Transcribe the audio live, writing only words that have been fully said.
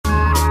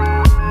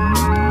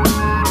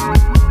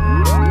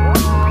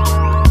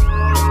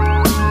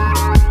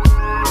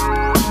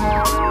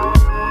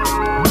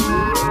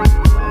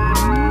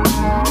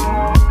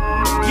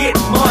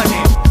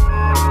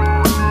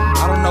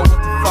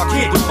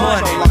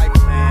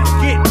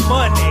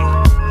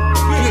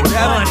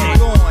money.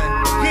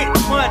 Get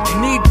money.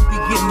 Need to be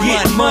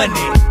getting money.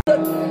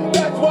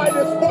 That's why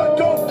this sport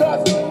coat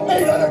costs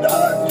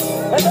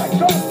 $800 and that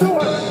costs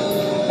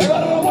 $200. And I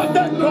don't know what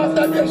that costs.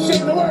 I'd be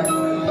ashamed to wear it.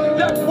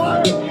 That's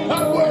why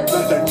I'm wearing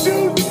lizard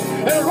shoes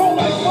and roll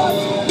like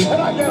butts,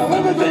 and I get a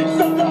limousine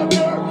stuck out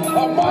there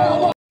a mile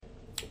long.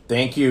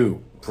 Thank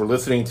you for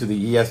listening to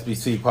the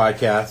ESBC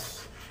podcast.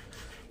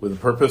 With a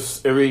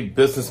purpose, every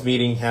business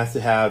meeting has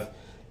to have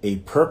a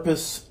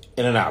purpose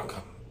and an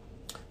outcome.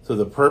 So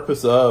the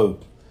purpose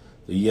of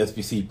the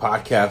ESBC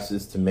podcast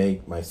is to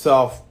make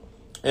myself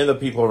and the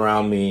people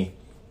around me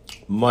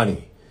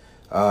money.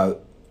 The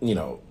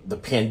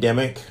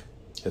pandemic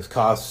has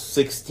cost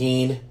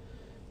 $16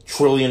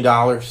 trillion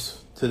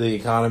to the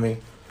economy.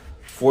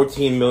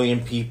 14 million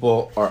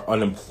people are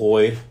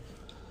unemployed.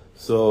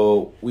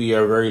 So we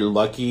are very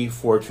lucky,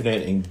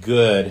 fortunate, and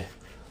good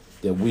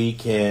that we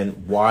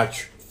can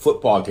watch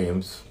football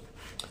games,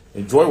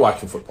 enjoy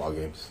watching football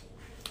games,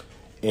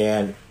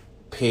 and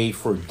pay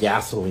for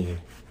gasoline,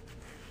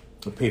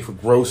 and pay for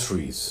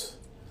groceries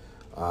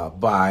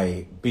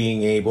by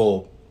being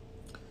able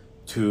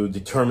to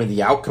determine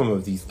the outcome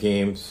of these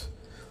games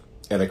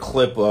at a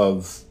clip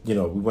of, we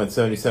went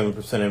 77%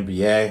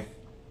 NBA.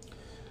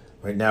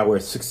 Right now we're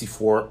at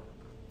 64%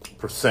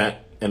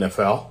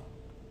 NFL.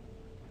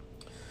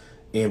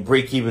 And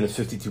break even is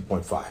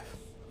 52.5.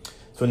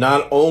 So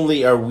not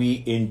only are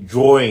we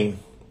enjoying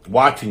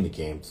watching the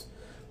games,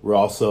 we're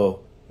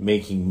also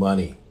making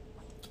money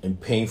and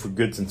paying for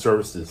goods and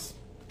services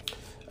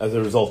as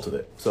a result of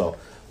it. So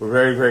we're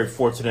very, very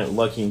fortunate and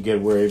lucky and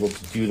good we're able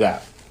to do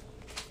that.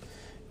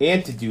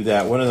 And to do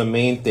that, one of the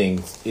main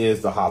things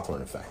is the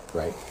Hawthorne effect,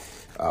 right?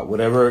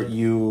 Whatever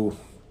you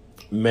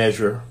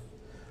measure,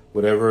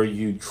 whatever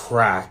you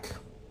track,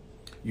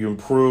 you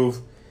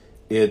improve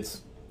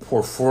its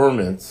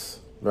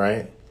performance,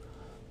 right,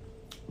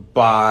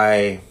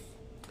 by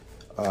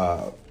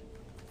 10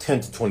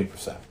 to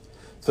 20%.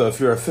 So if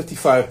you're a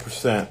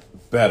 55%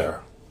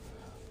 better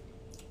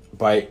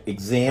by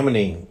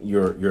examining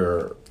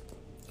your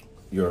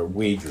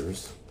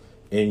wagers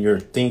and your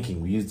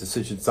thinking, we use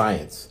decision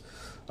science.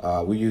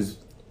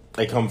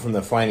 I come from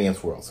the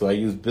finance world, so I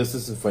use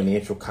business and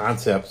financial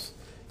concepts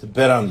to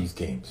bet on these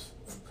games.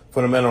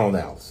 Fundamental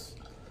analysis,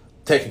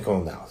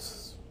 technical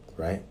analysis,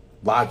 right?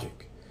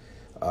 Logic,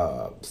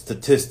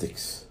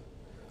 statistics.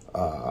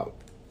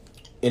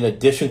 In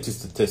addition to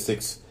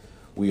statistics,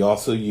 we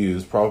also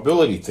use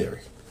probability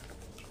theory.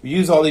 We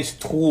use all these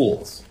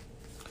tools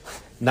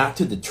not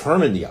to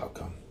determine the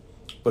outcome,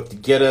 but to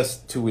get us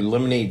to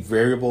eliminate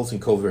variables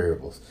and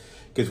covariables.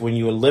 Because when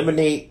you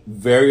eliminate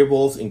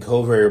variables and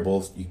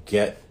covariables, you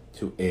get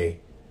to a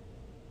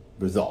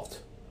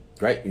result,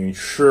 right? You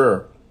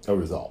ensure a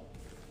result.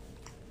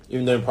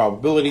 Even though in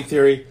probability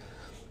theory,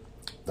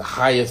 the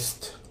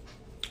highest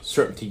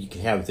certainty you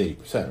can have is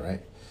 80%,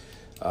 right?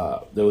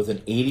 There was an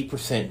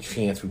 80%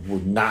 chance we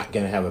were not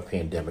going to have a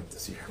pandemic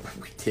this year, but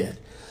we did.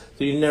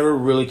 So you never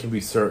really can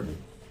be certain.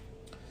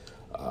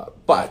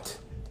 But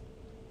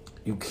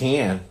you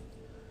can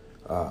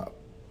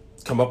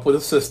come up with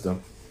a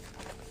system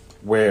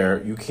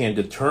where you can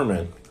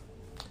determine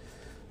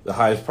the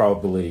highest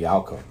probability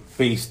outcome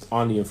based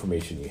on the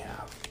information you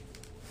have.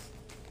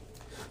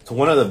 So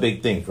one of the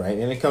big things, right,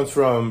 and it comes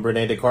from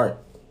Rene Descartes.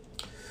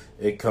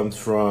 It comes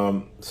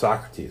from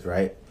Socrates,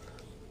 right?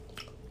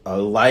 A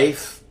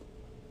life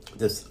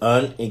that's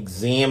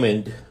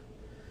unexamined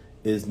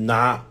is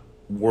not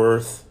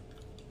worth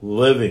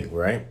living,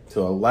 right?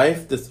 So a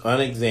life that's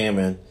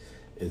unexamined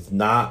is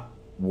not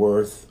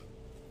worth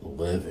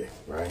living,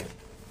 right?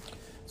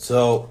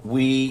 So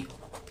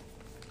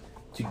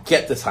to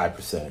get this high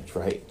percentage,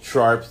 right?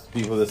 Sharps,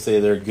 people that say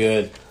they're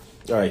good,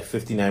 all right,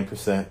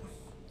 59%.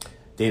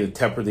 David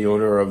Tepper, the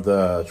owner of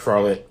the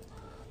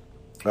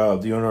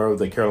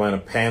Carolina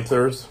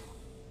Panthers,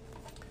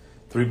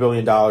 $3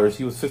 billion.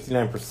 He was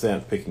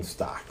 59% picking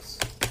stocks.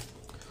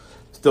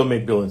 Still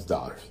made billions of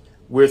dollars.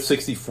 We're at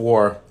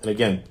 64, and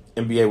again,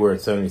 NBA we're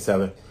at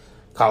 77.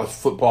 College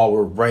football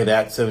we're right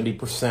at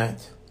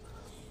 70%.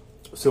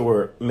 So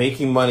we're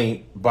making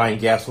money buying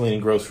gasoline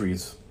and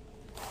groceries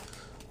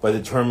by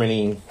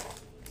determining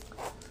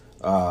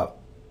high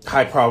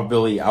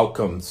probability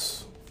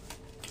outcomes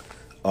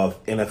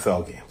of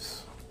NFL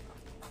games.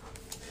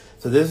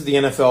 So this is the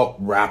NFL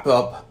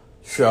wrap-up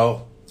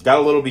show. Got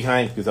a little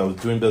behind because I was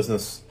doing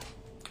business,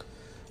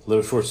 a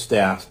little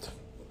short-staffed,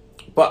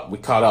 but we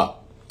caught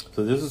up.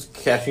 So this is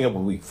catching up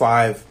with week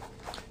 5,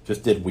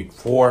 just did week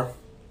 4.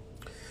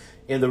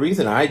 And the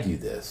reason I do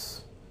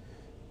this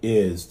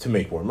is to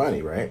make more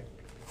money, right?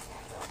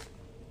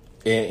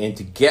 And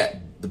to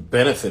get the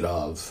benefit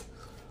of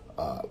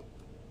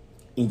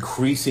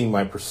increasing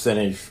my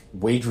percentage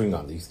wagering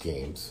on these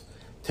games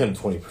 10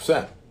 to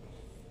 20%.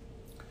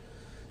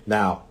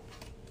 Now,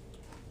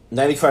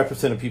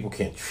 95% of people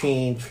can't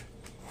change.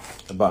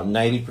 About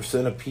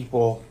 90% of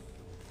people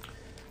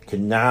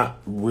cannot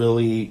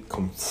really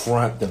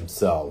confront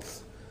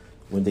themselves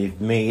when they've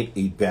made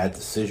a bad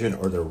decision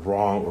or they're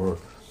wrong or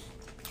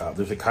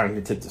there's a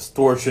cognitive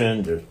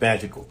distortion, there's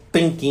magical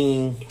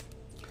thinking.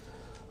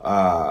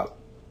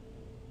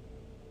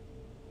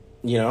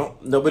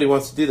 Nobody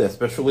wants to do that,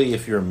 especially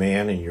if you're a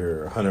man and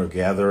you're a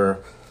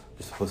hunter-gatherer.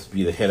 You're supposed to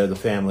be the head of the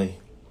family.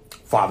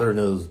 Father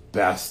knows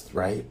best,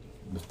 right?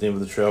 That's the name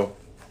of the show.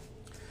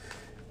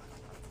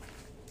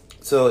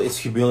 So it's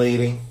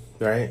humiliating,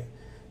 right?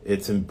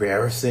 It's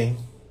embarrassing,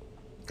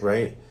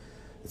 right?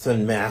 It's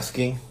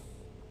unmasking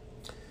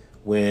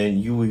when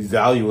you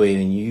evaluate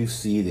and you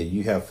see that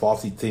you have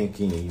faulty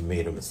thinking and you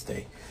made a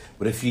mistake.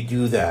 But if you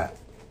do that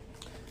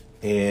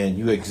and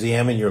you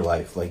examine your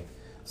life like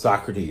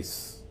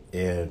Socrates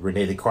and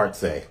Rene Descartes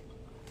say,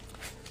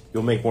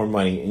 you'll make more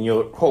money and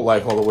your whole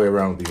life all the way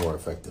around will be more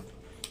effective.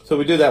 So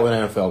we do that with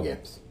NFL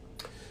games.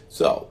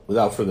 So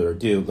without further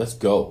ado, let's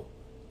go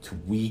to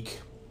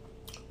week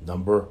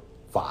number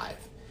 5.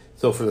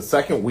 So for the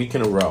second week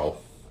in a row,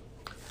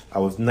 I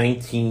was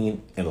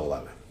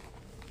 19-11,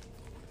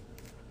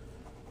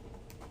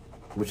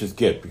 which is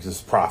good because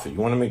it's profit. You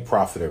want to make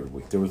profit every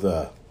week. There was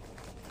a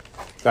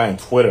guy on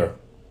Twitter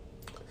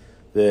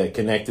that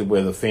connected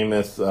with a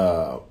famous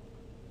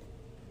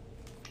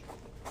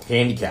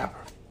handicapper,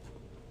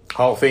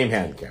 Hall of Fame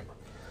handicapper.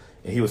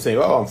 And he was saying,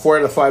 I'm 4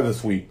 out of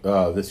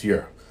 5 this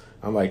year.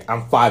 I'm like,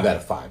 I'm 5 out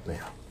of 5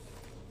 now.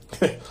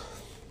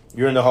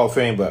 You're in the Hall of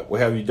Fame, but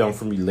what have you done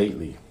for me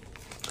lately?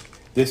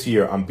 This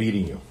year, I'm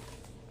beating you.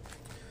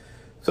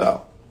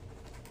 So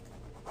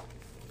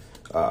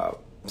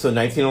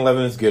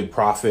 1911 is good,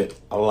 profit,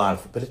 a lot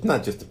of, but it's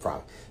not just a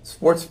profit.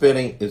 Sports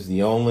betting is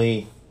the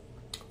only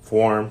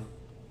form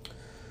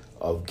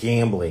of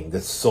gambling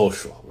that's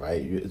social,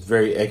 right? It's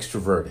very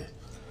extroverted.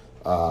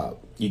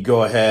 You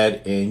go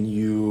ahead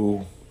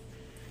and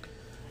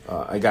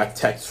I got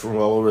texts from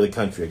all over the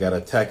country. I got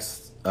a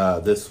text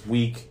this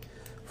week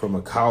from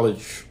a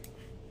college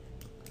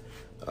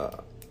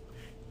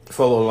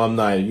fellow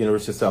alumni at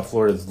University of South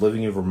Florida is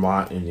living in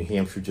Vermont and New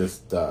Hampshire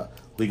just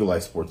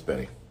legalized sports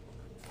betting.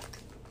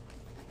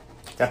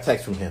 Got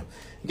text from him.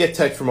 You get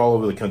texts from all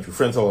over the country,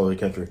 friends all over the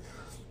country,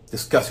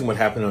 discussing what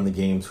happened on the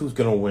games, who's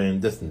going to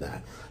win, this and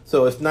that.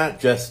 So it's not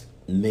just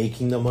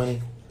making the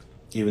money,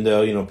 even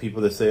though,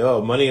 people that say,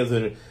 money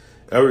isn't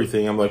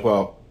everything. I'm like,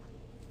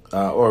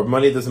 or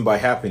money doesn't buy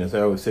happiness.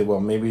 I always say,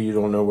 maybe you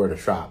don't know where to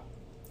shop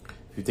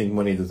if you think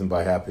money doesn't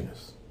buy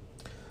happiness.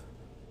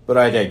 But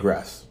I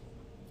digress.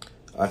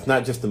 It's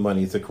not just the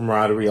money. It's the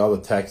camaraderie, all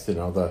the text, and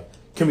all the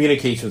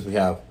communications we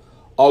have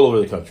all over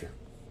the country.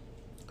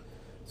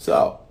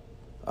 So,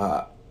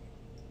 out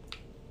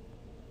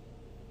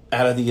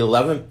of the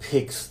 11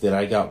 picks that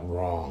I got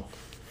wrong,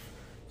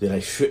 that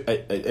I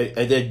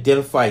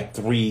identified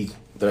 3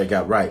 that I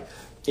got right.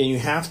 And you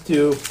have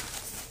to,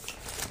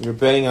 when you're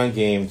betting on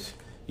games,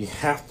 you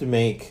have to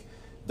make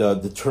the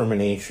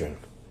determination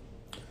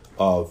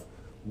of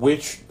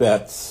which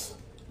bets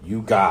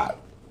you got,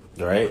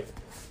 right?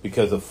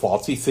 Because of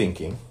faulty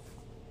thinking,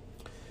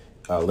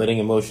 letting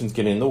emotions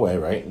get in the way,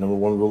 right? Number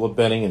 1 rule of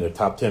betting in the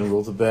top 10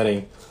 rules of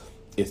betting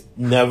is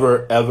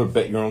never, ever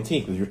bet your own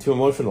team because you're too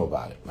emotional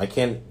about it. I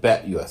can't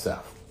bet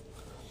USF,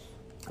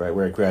 right,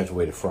 where I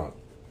graduated from.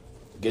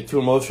 Get too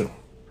emotional.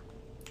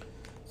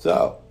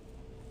 So,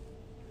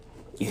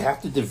 you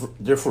have to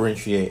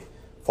differentiate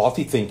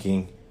faulty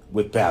thinking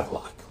with bad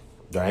luck,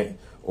 right?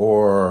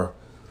 Or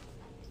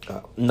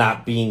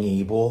not being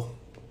able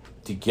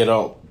to get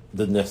out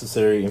the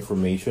necessary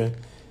information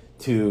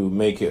to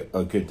make it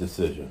a good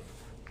decision.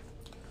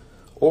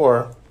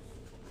 Or,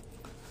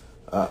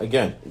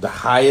 again, the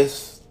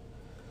highest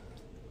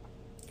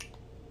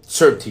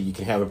certainty you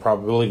can have in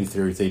probability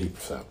theory is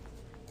 80%.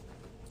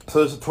 So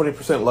there's a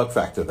 20% luck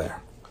factor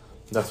there.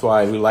 That's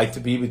why we like to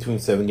be between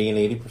 70 and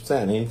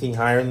 80%. Anything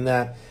higher than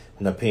that,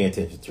 we're not paying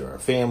attention to our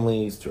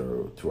families,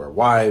 to our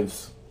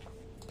wives,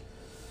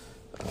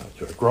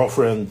 to our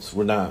girlfriends.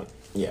 We're not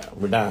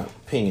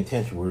paying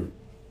attention. We're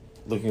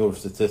looking over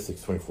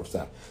statistics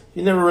 24/7.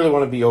 You never really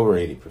want to be over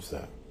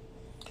 80%.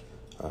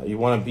 You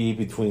want to be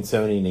between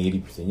 70 and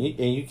 80%.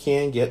 And you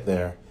can get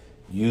there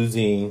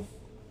using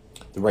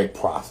the right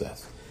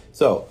process.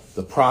 So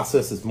the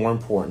process is more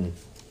important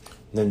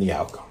than the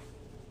outcome,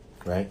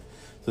 right?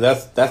 So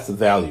that's the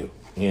value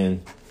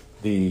in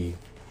the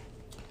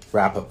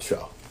wrap-up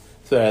show.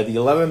 So the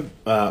 11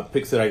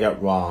 picks that I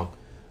got wrong,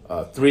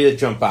 3 that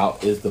jump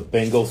out is the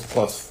Bengals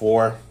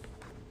 +4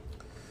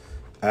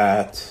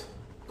 at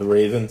the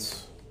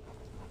Ravens.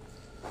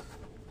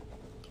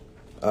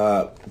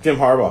 Jim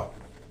Harbaugh.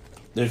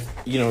 There's,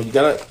 you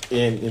gotta,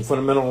 in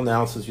fundamental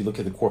analysis, you look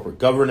at the corporate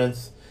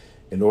governance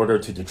in order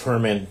to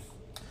determine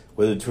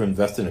whether to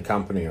invest in a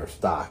company or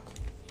stock.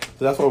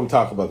 So that's why we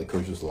talk about the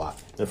coaches a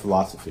lot, their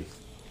philosophy.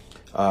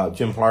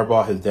 Jim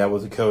Harbaugh, his dad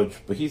was a coach,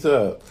 but he's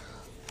a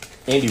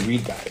Andy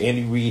Reid guy.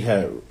 Andy Reid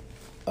had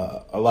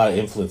a lot of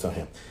influence on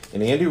him.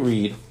 And Andy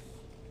Reid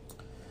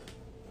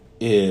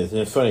and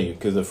it's funny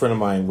because a friend of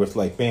mine was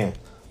like, man,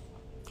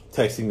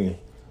 texting me,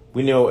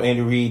 we know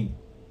Andy Reid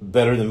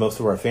better than most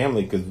of our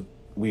family because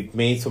we've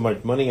made so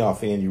much money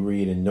off Andy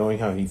Reid and knowing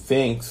how he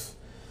thinks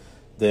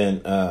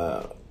than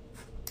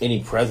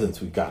any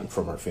presents we've gotten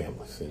from our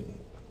families. And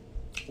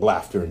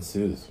laughter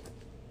ensues.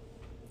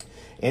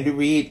 Andy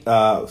Reid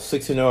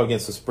 6-0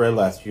 against the spread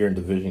last year in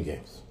division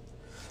games.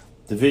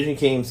 Division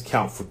games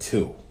count for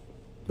 2,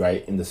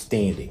 right, in the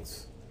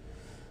standings.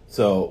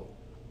 So,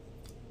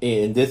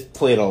 and this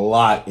played a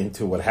lot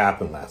into what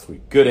happened last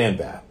week, good and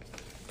bad.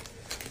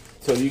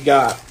 So you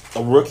got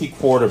a rookie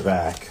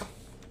quarterback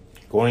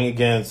going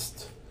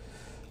against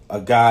a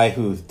guy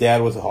whose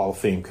dad was a Hall of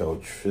Fame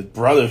coach. His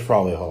brother's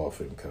probably a Hall of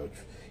Fame coach.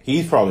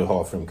 He's probably a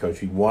Hall of Fame coach.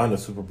 He won a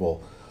Super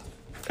Bowl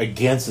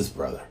against his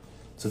brother.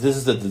 So this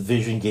is a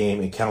division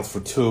game. It counts for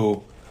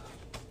 2,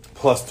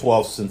 plus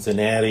 12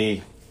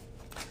 Cincinnati.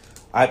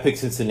 I picked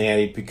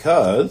Cincinnati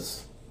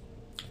because,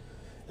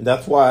 and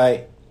that's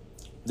why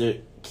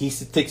the key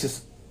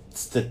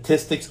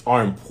statistics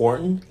are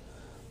important,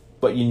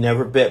 but you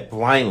never bet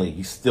blindly.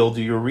 You still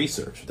do your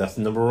research. That's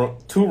the number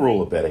 2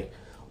 rule of betting.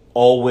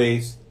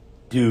 Always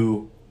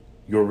do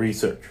your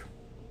research.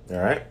 All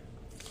right?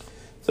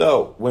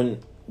 So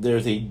when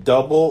there's a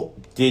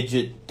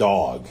double-digit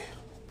dog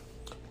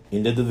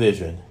in the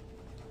division,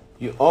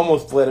 you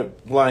almost let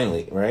it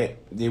blindly, right?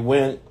 They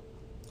win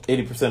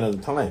 80% of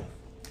the time.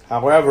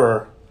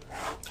 However,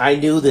 I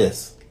knew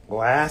this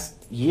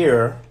last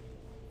year,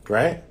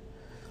 right?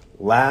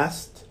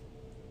 Last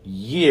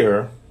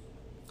year,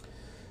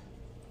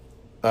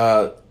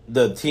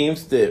 the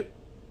teams that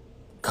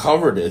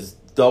covered as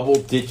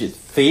double-digit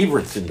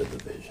favorites in the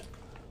division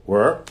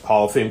were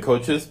Hall of Fame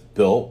coaches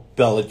Bill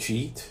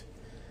Belichick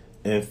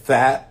and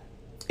fat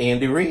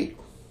Andy Reid.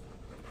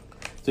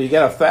 So you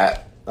got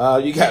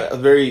you got a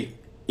very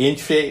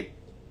in-shape,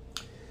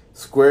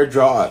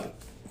 square-jawed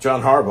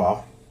John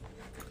Harbaugh,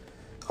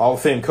 Hall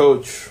of Fame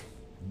coach,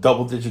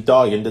 double-digit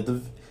dog in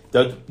the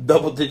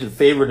double-digit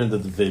favorite in the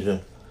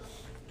division.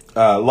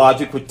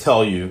 Logic would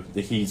tell you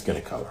that he's going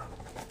to cover.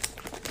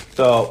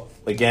 So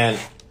again,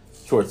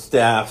 short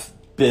staff,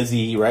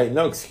 busy, right?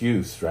 No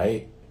excuse,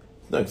 right?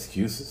 No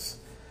excuses.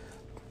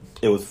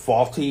 It was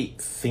faulty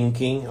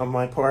thinking on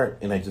my part,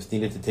 and I just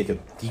needed to take a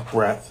deep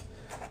breath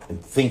and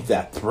think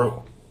that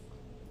through,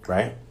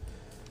 right?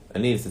 I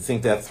needed to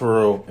think that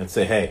through and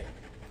say, hey,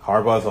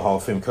 Harbaugh's a Hall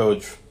of Fame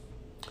coach,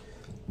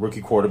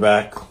 rookie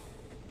quarterback,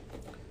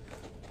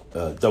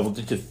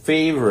 double-digit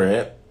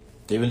favorite,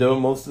 even though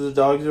most of the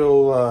dogs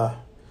will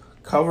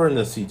cover in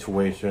this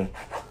situation.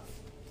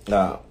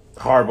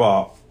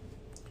 Harbaugh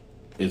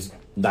is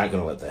not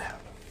going to let that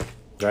happen,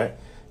 right?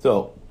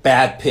 So,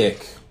 bad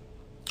pick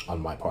on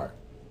my part.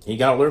 You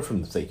got to learn from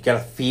the mistake. You got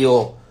to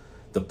feel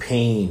the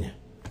pain,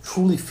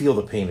 truly feel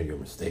the pain of your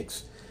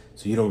mistakes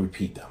so you don't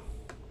repeat them,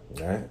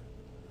 all right?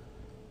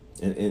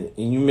 And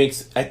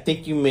I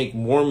think you make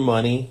more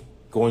money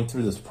going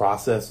through this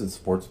process in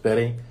sports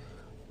betting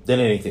than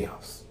anything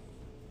else,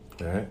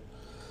 all right?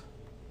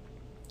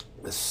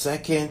 The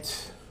second,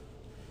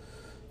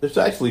 there's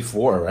actually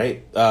 4,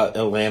 right?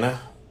 Atlanta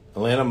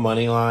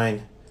money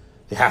line.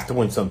 They have to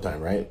win sometime,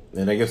 right?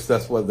 And I guess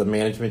that's what the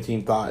management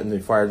team thought, and they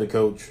fired the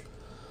coach.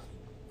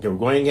 They were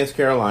going against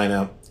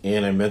Carolina,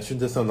 and I mentioned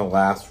this on the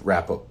last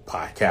wrap-up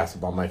podcast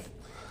about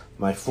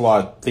my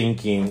flawed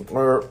thinking,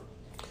 or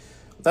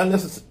not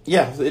necessarily.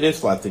 Yeah, it is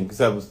flawed thinking because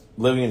I was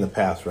living in the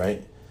past,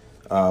 right?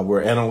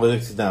 Where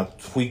analytics is now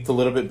tweaked a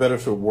little bit better,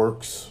 so it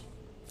works,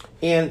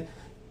 and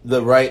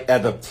the right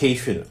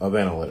adaptation of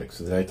analytics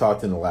that I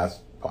talked in the last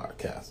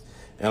podcast.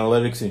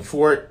 Analytics, in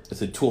short,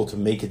 is a tool to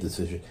make a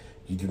decision.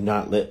 You do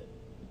not let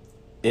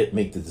it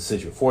make the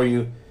decision for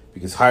you,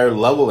 because higher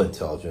level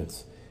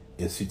intelligence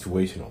is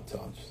situational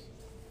intelligence.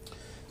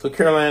 So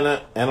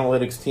Carolina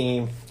analytics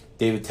team,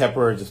 David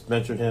Tepper, I just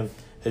mentioned him,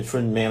 hedge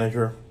fund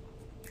manager,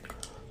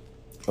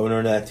 owner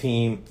of that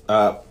team.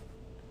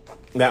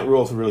 Matt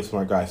Rule is a really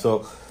smart guy.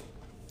 So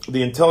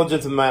the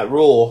intelligence of Matt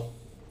Rule,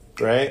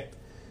 right?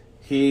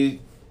 He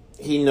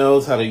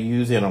knows how to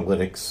use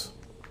analytics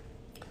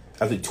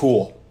as a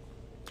tool,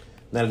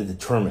 not to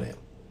determine it,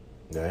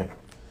 right?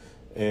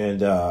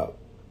 And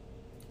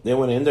they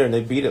went in there and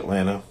they beat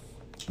Atlanta.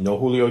 No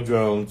Julio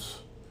Jones.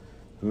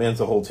 The man's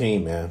the whole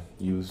team, man.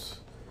 You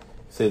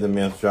say the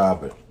man's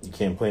job, but you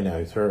can't play now.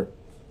 He's hurt.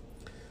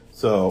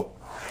 So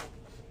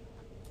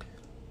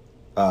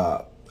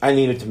I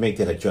needed to make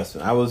that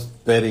adjustment. I was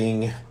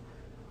betting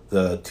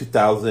the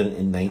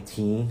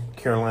 2019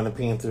 Carolina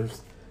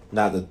Panthers,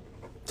 not the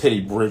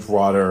Teddy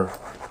Bridgewater,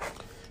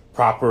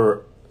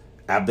 proper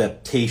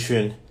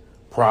adaptation,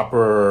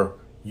 proper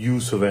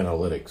use of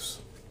analytics.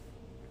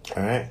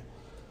 All right?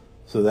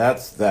 So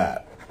that's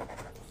that.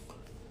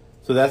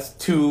 So that's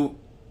 2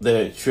 that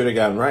I should have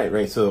gotten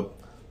right? So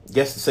I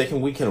guess the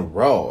second week in a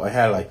row,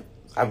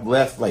 I've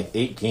left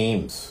 8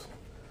 games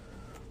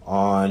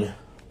on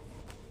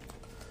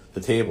the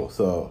table.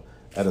 So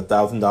at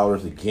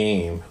 $1,000 a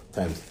game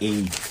times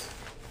 8,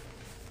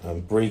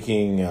 I'm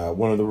breaking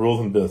one of the rules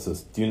in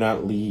business. Do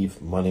not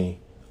leave money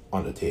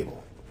on the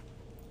table.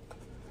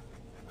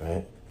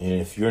 Right? And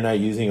if you're not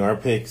using our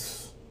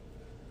picks,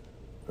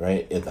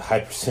 right, at the high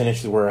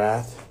percentage that we're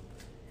at,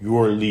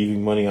 you're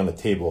leaving money on the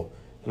table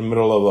in the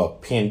middle of a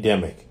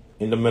pandemic,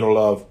 in the middle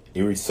of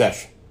a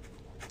recession.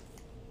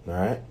 All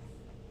right?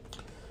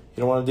 You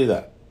don't want to do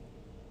that.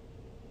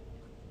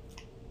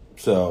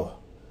 So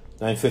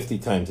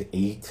 $950 times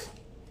 8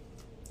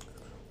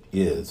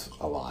 is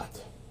a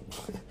lot.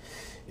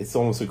 It's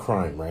almost a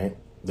crime, right?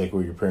 Like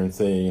what your parents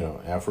say,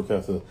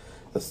 Africa. So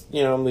that's,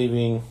 I'm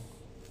leaving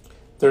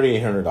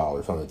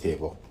 $3,800 on the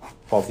table.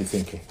 Faulty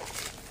thinking.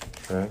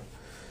 Right?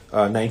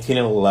 19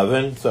 and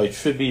 11, so it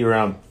should be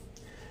around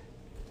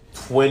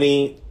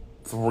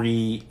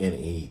 23 and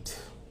 8.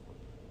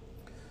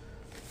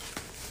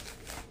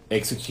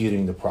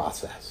 Executing the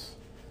process.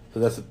 So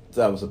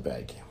that was a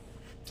bad game.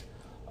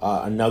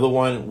 Another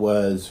one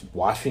was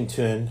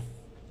Washington,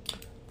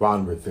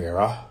 Ron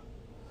Rivera.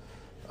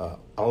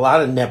 A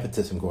lot of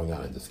nepotism going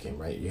on in this game,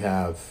 right? You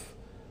have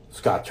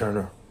Scott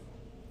Turner,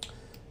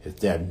 his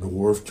dad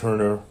Norv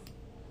Turner,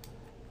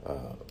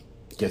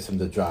 gets him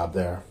the job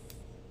there.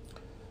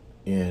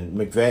 And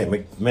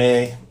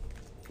McVay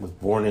was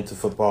born into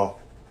football.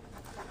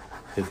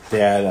 His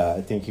dad,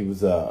 I think he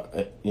was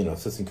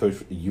assistant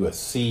coach at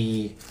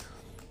USC.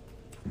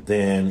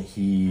 Then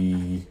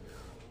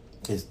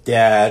his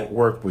dad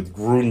worked with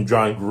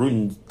John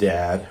Gruden's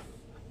dad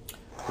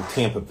with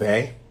Tampa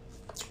Bay,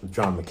 with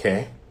John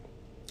McKay.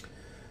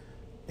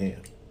 And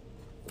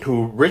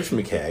Rich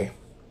McKay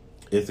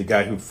is the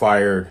guy who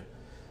fired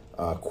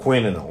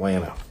Quinn in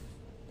Atlanta.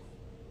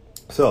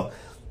 So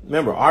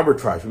remember,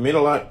 arbitrage. We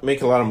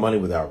make a lot of money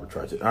with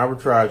arbitrage. And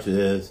arbitrage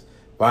is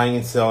buying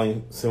and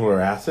selling similar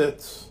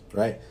assets,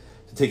 right,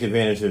 to take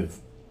advantage of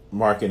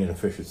market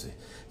inefficiency.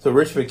 So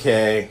Rich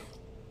McKay,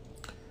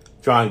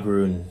 John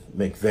Gruden,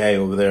 McVay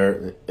over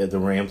there at the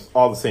Rams,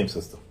 all the same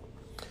system.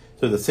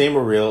 So the same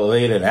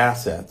related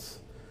assets.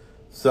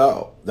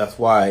 So that's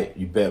why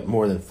you bet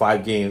more than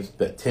 5 games,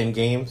 bet 10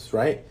 games,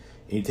 right?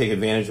 And you take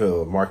advantage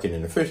of market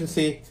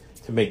inefficiency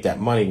to make that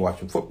money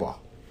watching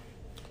football.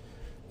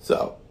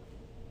 So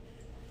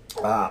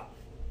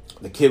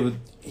the kid,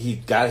 he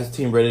got his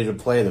team ready to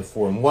play. They're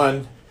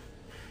 4-1.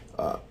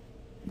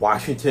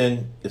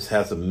 Washington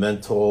has a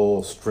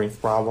mental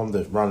strength problem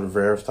that Ron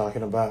Rivera is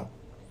talking about.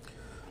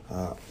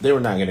 They were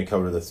not going to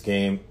cover this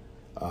game.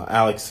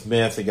 Alex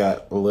Smith, it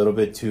got a little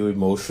bit too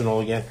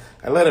emotional again.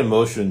 I let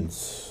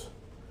emotions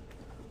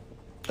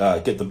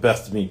get the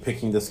best of me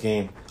picking this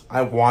game.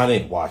 I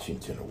wanted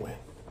Washington to win.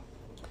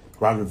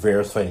 Ron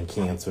Rivera's fighting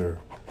cancer.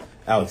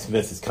 Alex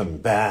Smith is coming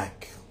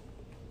back.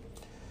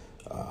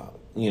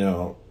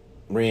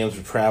 Rams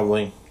were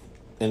traveling,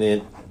 and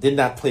it did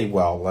not play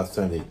well last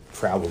time they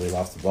traveled. They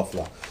lost to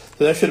Buffalo.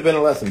 So that should have been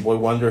a lesson. Boy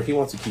Wonder, he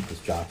wants to keep his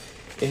job.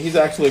 And he's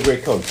actually a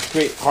great coach.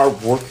 Great,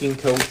 hard-working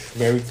coach,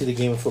 married to the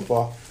game of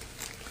football.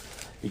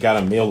 He got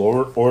a mail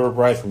order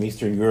bride from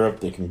Eastern Europe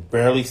that can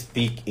barely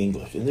speak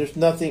English. And there's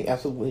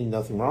absolutely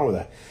nothing wrong with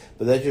that.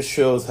 But that just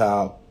shows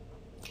how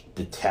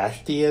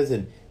detached he is,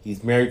 and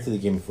he's married to the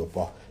game of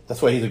football.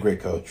 That's why he's a great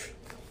coach.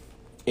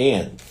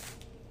 And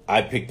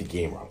I picked the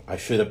game wrong. I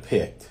should have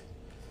picked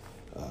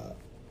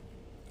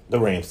the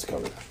Rams to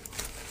cover that.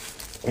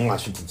 And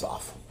Washington's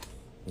off.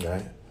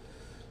 Right?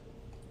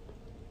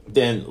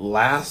 Then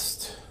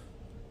last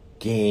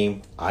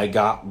game I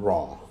got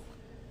wrong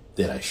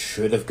that I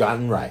should have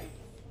gotten right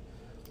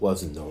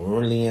was the New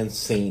Orleans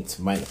Saints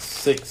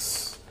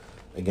 -6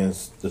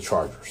 against the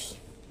Chargers.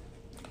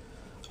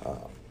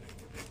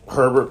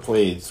 Herbert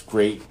plays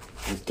great.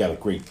 He's got a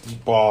great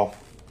deep ball.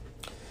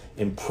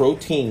 And pro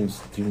teams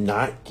do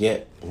not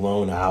get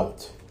blown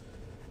out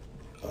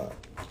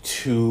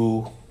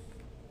 2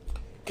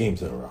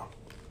 games in a row.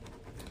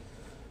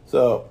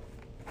 So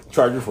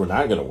Chargers were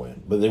not going to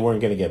win, but they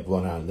weren't going to get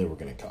blown out, and they were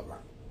going to cover.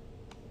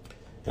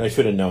 And I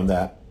should have known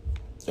that.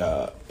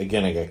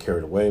 Again, I got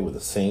carried away with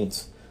the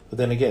Saints. But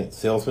then again,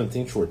 salesmen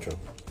think short term.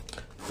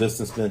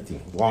 Businessmen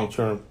think long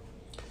term.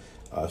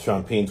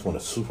 Sean Payne's won a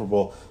Super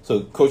Bowl.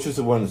 So coaches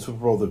that won the Super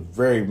Bowl, they're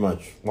very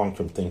much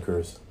long-term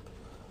thinkers.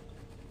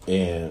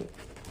 And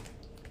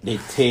they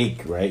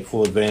take, right,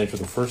 full advantage of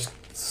the first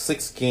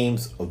 6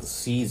 games of the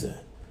season,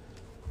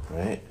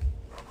 right,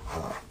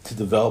 to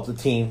develop the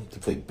team, to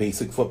play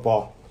basic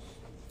football.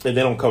 And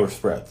they don't cover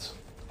spreads.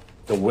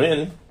 They'll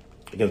win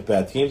against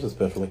bad teams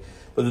especially,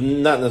 but they're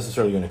not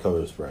necessarily going to cover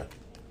the spread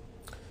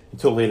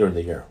until later in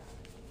the year.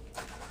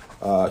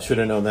 Should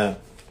have known that.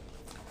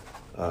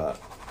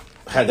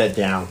 Had that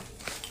down.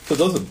 So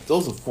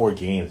those are 4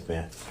 games,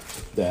 man,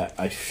 that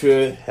I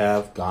should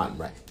have gotten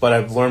right. But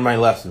I've learned my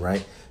lesson,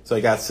 right? So I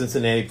got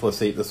Cincinnati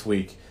 +8 this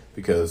week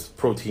because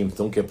pro teams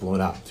don't get blown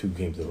out 2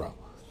 games in a row.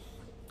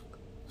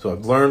 So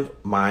I've learned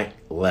my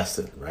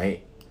lesson,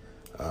 right?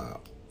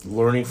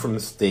 Learning from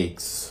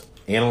mistakes,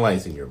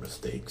 analyzing your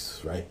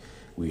mistakes, right?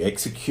 We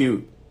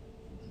execute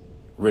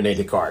Rene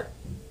Descartes.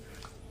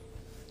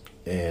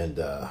 And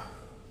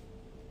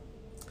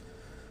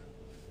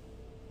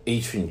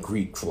ancient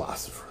Greek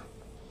philosopher,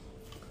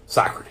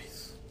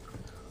 Socrates.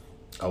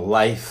 A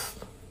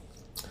life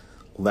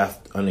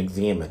left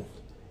unexamined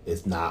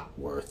is not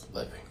worth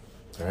living.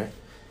 All right?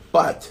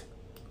 But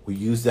we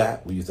use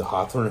the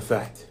Hawthorne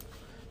effect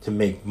to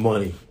make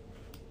money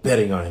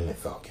betting on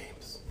NFL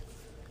games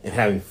and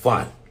having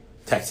fun,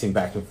 texting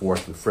back and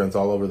forth with friends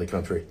all over the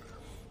country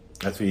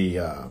as we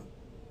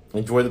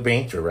enjoy the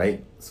banter,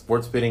 right?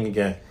 Sports betting,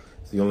 again,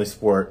 it's the only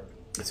sport,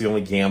 it's the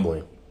only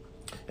gambling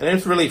And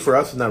it's really, for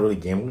us, it's not really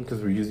gambling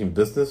because we're using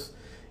business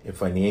and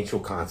financial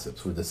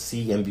concepts. We're the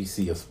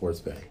CNBC of sports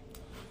betting.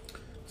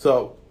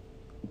 So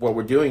what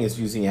we're doing is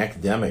using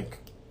academic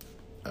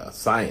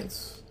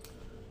science,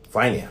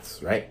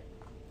 finance, right,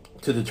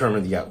 to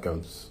determine the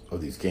outcomes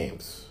of these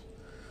games,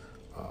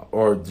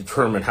 or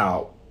determine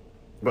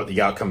what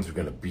the outcomes are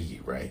going to be,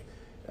 right,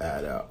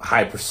 at a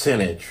high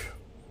percentage,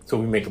 so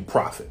we make a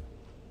profit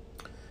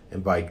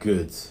and buy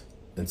goods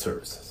and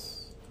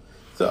services.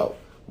 So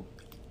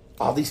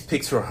all these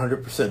picks are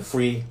 100%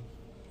 free.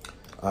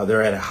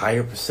 They're at a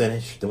higher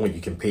percentage than what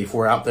you can pay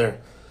for out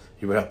there.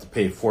 You would have to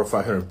pay $400 or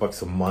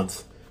 $500 a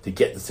month to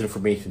get this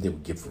information that we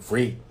give for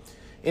free.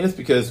 And it's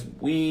because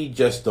we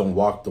just don't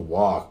walk the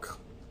walk.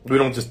 We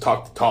don't just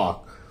talk the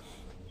talk.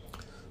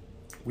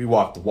 We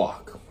walk the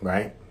walk,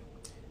 right?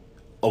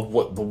 Of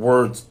what the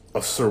words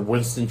of Sir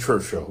Winston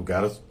Churchill, who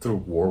got us through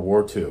World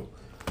War II.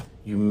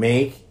 You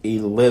make a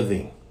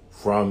living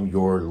from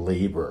your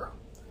labor,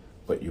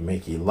 but you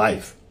make a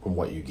life from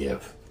what you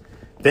give.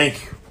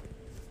 Thank you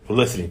for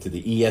listening to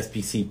the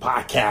ESPC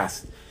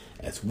podcast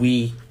as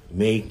we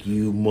make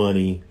you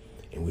money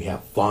and we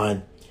have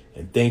fun.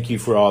 And thank you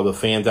for all the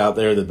fans out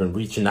there that have been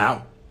reaching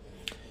out,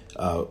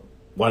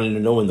 wanting to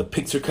know when the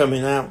picks are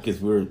coming out, because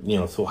we're,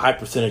 so high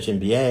percentage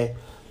NBA,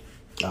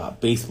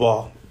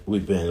 baseball.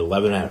 We've been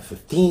 11 out of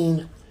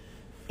 15.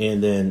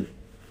 And then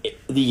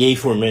the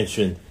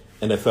aforementioned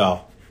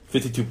NFL,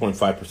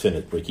 52.5%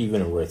 at break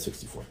even, and we're at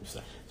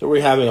 64%. So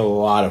we're having a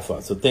lot of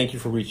fun. So thank you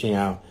for reaching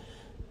out,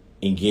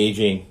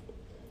 engaging,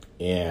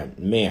 and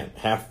man,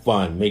 have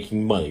fun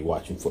making money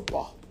watching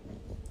football.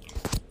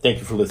 Thank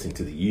you for listening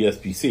to the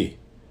ESPC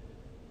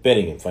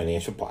Betting and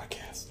Financial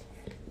Podcast.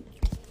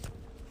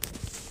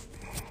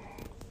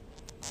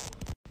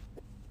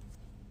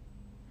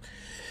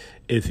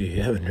 If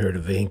you haven't heard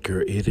of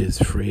Anchor, it is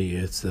free.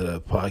 It's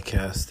a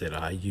podcast that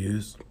I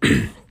use.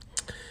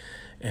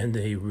 And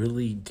they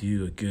really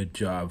do a good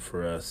job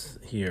for us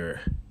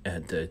here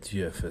at the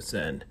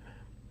GFSN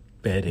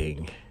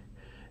Betting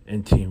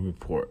and Team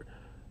Report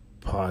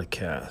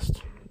podcast.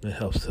 It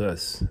helps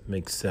us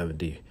make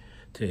 70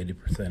 to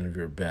 80% of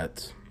your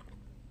bets.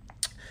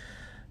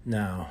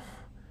 Now,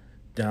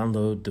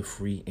 download the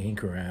free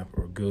Anchor app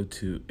or go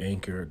to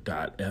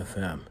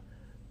anchor.fm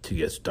to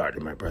get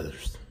started, my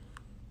brothers.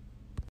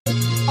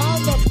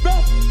 I'm the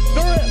best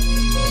there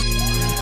is.